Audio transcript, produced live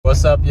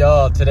What's up,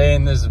 y'all? Today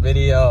in this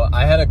video,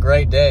 I had a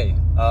great day.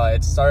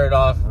 It started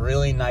off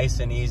really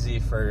nice and easy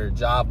for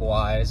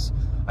job-wise.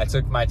 I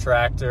took my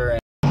tractor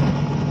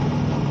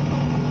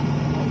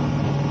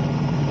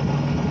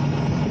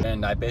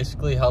and I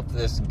basically helped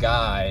this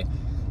guy.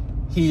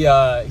 He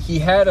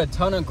had a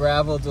ton of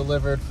gravel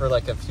delivered for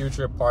like a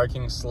future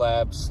parking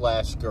slab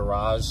 /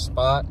 garage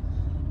spot,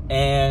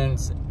 and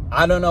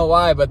I don't know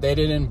why, but they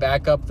didn't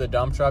back up the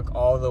dump truck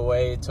all the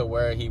way to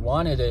where he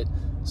wanted it.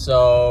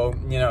 So,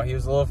 you know, he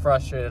was a little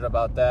frustrated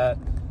about that.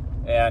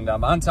 And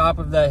on top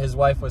of that, his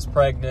wife was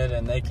pregnant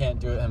and they can't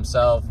do it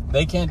himself.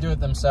 They can't do it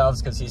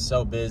themselves because he's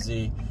so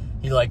busy.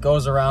 He like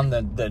goes around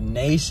the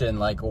nation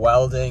like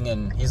welding,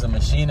 and he's a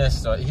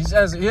machinist. So he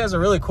has a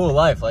really cool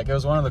life. Like, it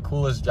was one of the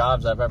coolest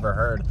jobs I've ever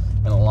heard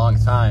in a long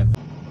time.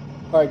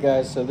 All right,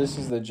 guys, so this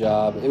is the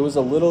job. It was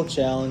a little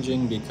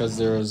challenging because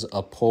there was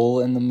a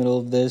pole in the middle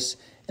of this,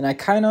 and I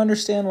kind of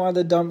understand why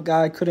the dump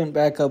guy couldn't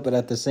back up, but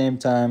at the same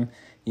time,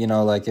 you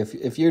know, like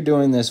if you're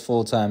doing this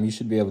full time, you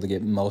should be able to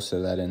get most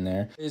of that in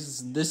there.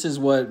 This is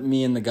what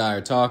me and the guy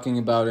are talking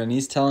about, and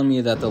he's telling me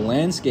that the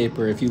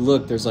landscaper, if you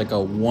look, there's like a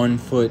 1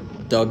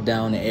 foot dug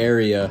down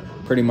area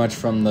pretty much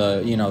from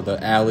the, you know,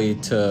 the alley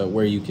to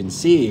where you can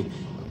see.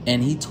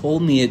 And he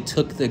told me it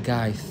took the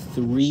guy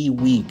 3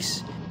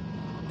 weeks.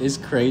 It's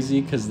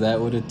crazy because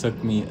that would have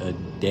took me a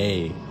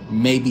day,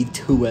 maybe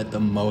 2 at the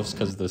most,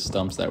 because of the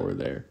stumps that were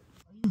there.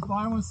 Are you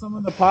fine with some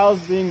of the piles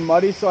being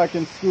muddy so I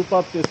can scoop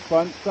up this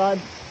front side?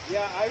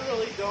 Yeah, I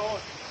really don't.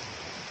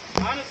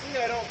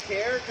 Honestly, I don't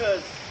care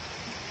because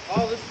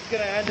all this is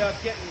going to end up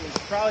getting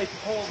probably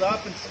pulled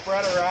up and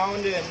spread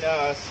around in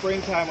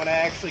springtime when I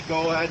actually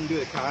go ahead and do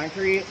the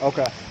concrete.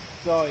 Okay.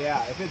 So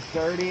yeah, if it's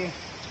dirty,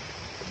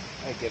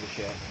 I give a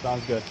shit.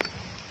 Sounds good.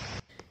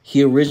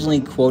 He originally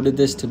quoted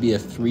this to be a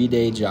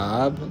 3-day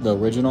job, the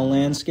original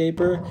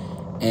landscaper,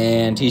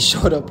 and he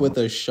showed up with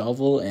a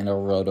shovel and a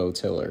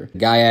rototiller. The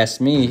guy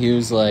asked me, he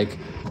was like,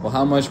 well,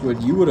 how much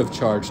would you have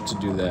charged to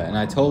do that? And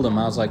I told him,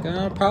 I was like,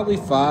 probably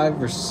 $500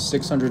 or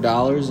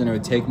 $600, and it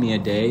would take me a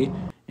day.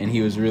 And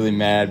he was really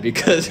mad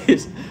because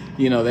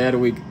you know, they had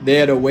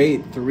to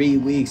wait 3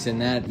 weeks,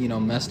 and that, you know,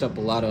 messed up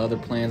a lot of other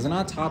plans. And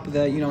on top of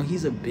that, you know,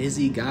 he's a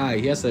busy guy.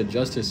 He has to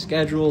adjust his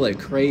schedule like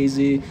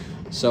crazy.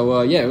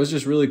 So yeah, it was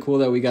just really cool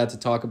that we got to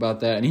talk about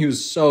that. And he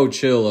was so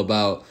chill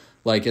about,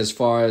 like, as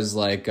far as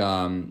like,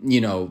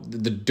 you know,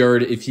 the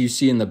dirt, if you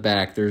see in the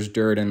back, there's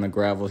dirt in the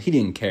gravel. He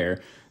didn't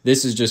care.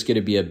 This is just going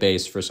to be a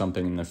base for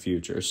something in the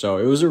future. So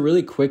it was a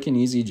really quick and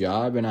easy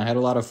job, and I had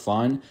a lot of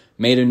fun.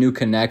 Made a new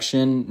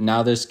connection.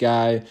 Now this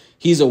guy,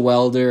 he's a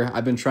welder.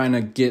 I've been trying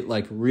to get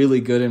like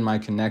really good in my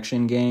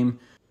connection game.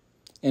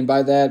 And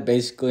by that,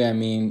 basically, I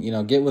mean, you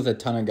know, get with a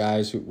ton of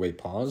guys who, wait,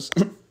 pause.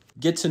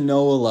 Get to know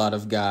a lot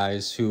of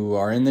guys who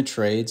are in the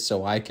trade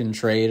so I can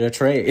trade a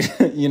trade.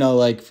 You know,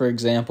 like, for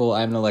example, I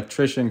have an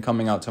electrician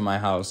coming out to my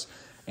house,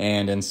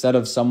 and instead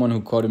of someone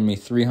who quoted me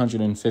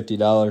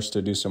 $350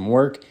 to do some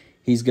work,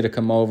 he's going to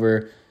come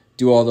over,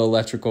 do all the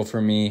electrical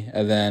for me,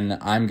 and then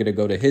I'm going to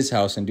go to his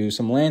house and do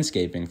some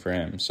landscaping for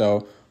him.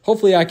 So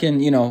hopefully I can,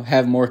 you know,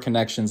 have more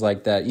connections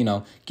like that, you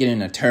know, get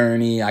an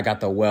attorney, I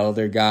got the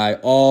welder guy,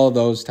 all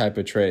those type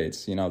of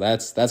trades. You know,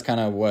 that's kind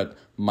of what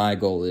my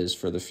goal is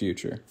for the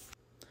future.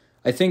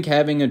 I think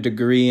having a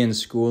degree in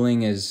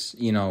schooling is,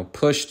 you know,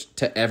 pushed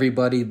to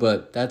everybody,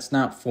 but that's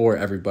not for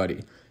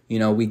everybody. You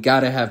know, we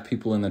got to have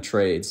people in the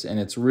trades, and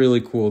it's really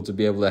cool to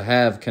be able to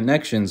have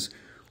connections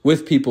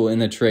with people in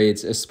the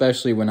trades,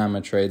 especially when I'm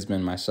a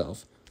tradesman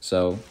myself.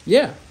 So,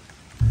 yeah.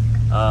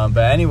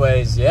 But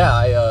anyways, yeah,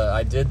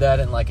 I did that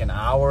in like an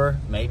hour,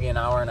 maybe an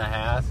hour and a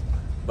half,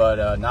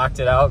 but knocked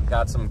it out,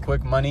 got some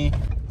quick money.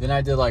 Then I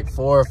did like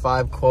 4 or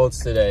 5 quotes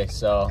today,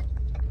 so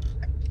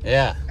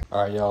yeah.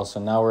 All right, y'all, so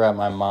now we're at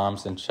my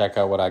mom's, and check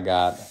out what I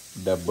got.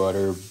 The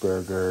butter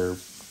burger,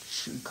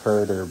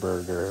 curder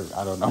burger.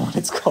 I don't know what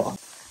it's called.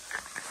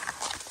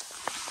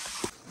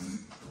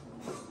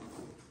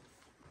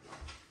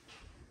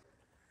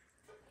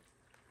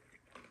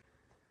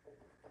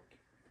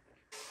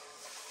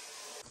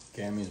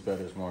 Cammy's bed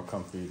is more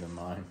comfy than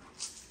mine.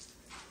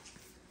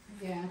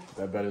 Yeah.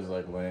 That bed is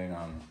like laying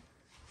on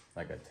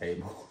like a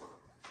table.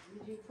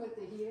 Did you put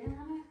the heater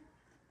on it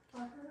for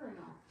her or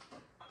no?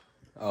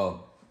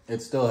 Oh,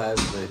 it still has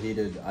the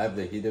heated, I have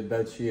the heated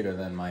bed sheet and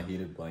then my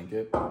heated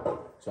blanket.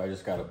 So I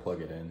just got to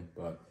plug it in,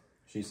 but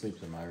she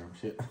sleeps in my room.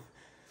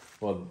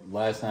 Well,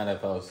 last night I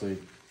fell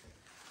asleep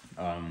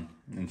and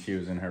she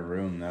was in her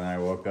room. Then I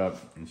woke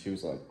up and she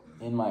was like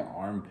in my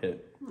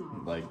armpit,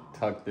 like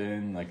tucked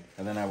in, like,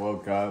 and then I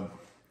woke up.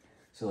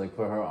 She like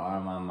put her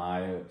arm on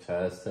my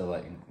chest to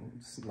like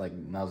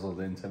nuzzled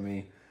into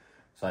me.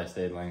 So I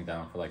stayed laying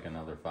down for like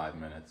another 5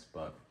 minutes,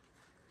 but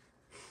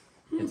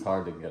it's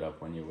hard to get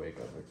up when you wake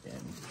up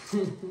again.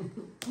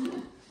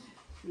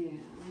 Yeah,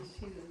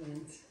 she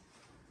doesn't.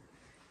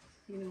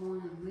 You don't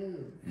want to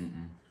move.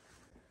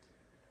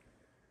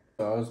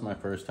 So that was my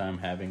first time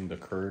having the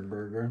curd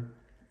burger,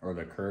 or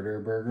the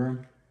curder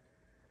burger.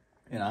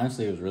 And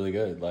honestly, it was really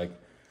good. Like,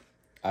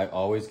 I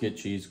always get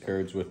cheese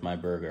curds with my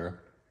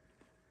burger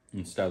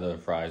instead of the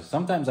fries.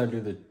 Sometimes I do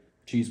the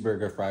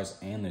cheeseburger, fries,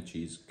 and the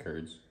cheese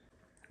curds.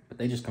 But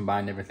they just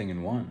combined everything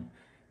in one.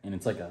 And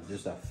it's like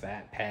just a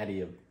fat patty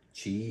of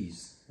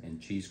cheese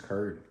and cheese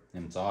curd.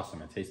 And it's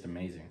awesome. It tastes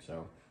amazing.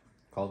 So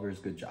Culver's,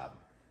 good job.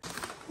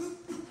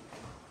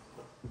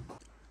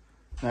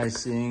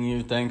 Nice seeing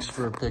you. Thanks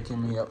for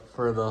picking me up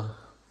for the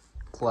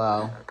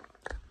plow.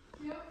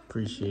 Yep.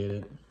 Appreciate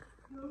it.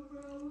 No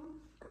problem.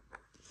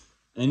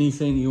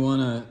 Anything you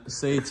want to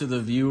say to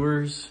the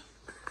viewers?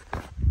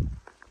 About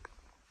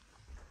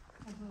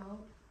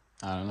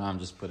I don't know. I'm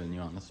just putting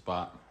you on the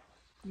spot.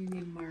 you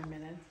need more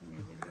minutes in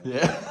your video.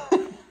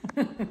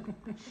 Yeah.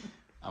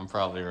 I'm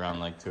probably around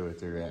like 2 or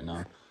 3 right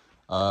now.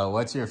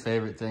 What's your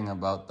favorite thing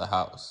about the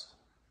house?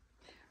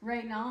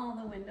 Right now, all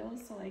the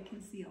windows, so I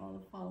can see all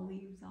the fall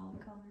leaves, all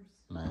the colors,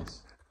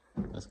 Nice.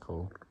 That's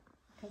cool.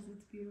 because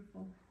it's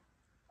beautiful.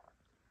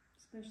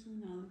 Especially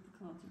now that the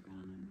clouds are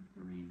gone and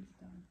the rain is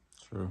done.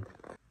 True.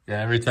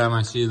 Yeah, every time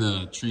I see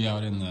the tree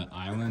out in the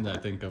island, I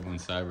think of when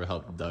Cyber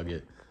helped dug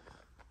it.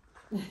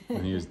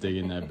 When he was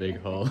digging that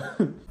big hole.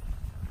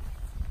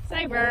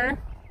 Cyber!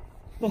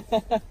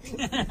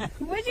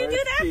 What'd you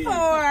do that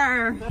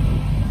for?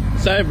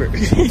 Cyber!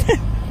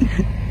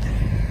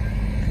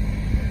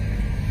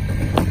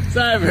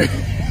 Cyber!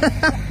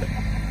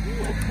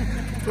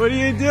 What are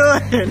you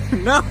doing?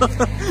 No!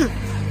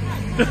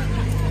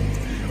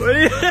 What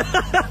are you...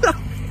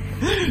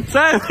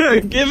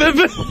 Cyber, give it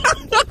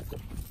back!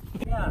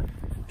 Yeah.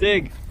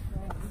 Dig.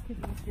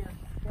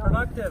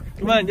 Productive.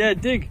 Come on,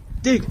 Dad, dig.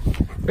 Dig.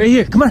 Right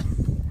here, come on.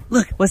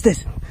 Look, what's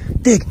this?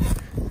 Dig.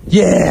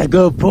 Yeah,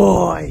 good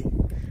boy.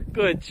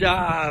 Good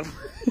job.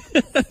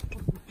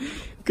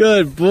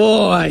 Good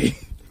boy.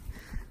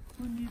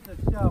 Who needs a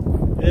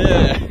shovel?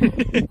 Yeah.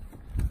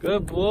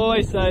 Good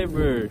boy,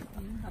 Cyber.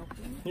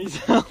 He's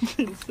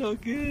helping so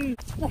good.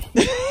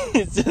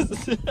 It's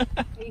just...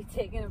 Are you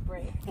taking a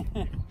break? Are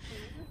you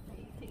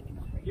taking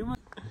a break?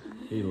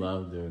 He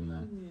loved doing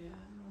that.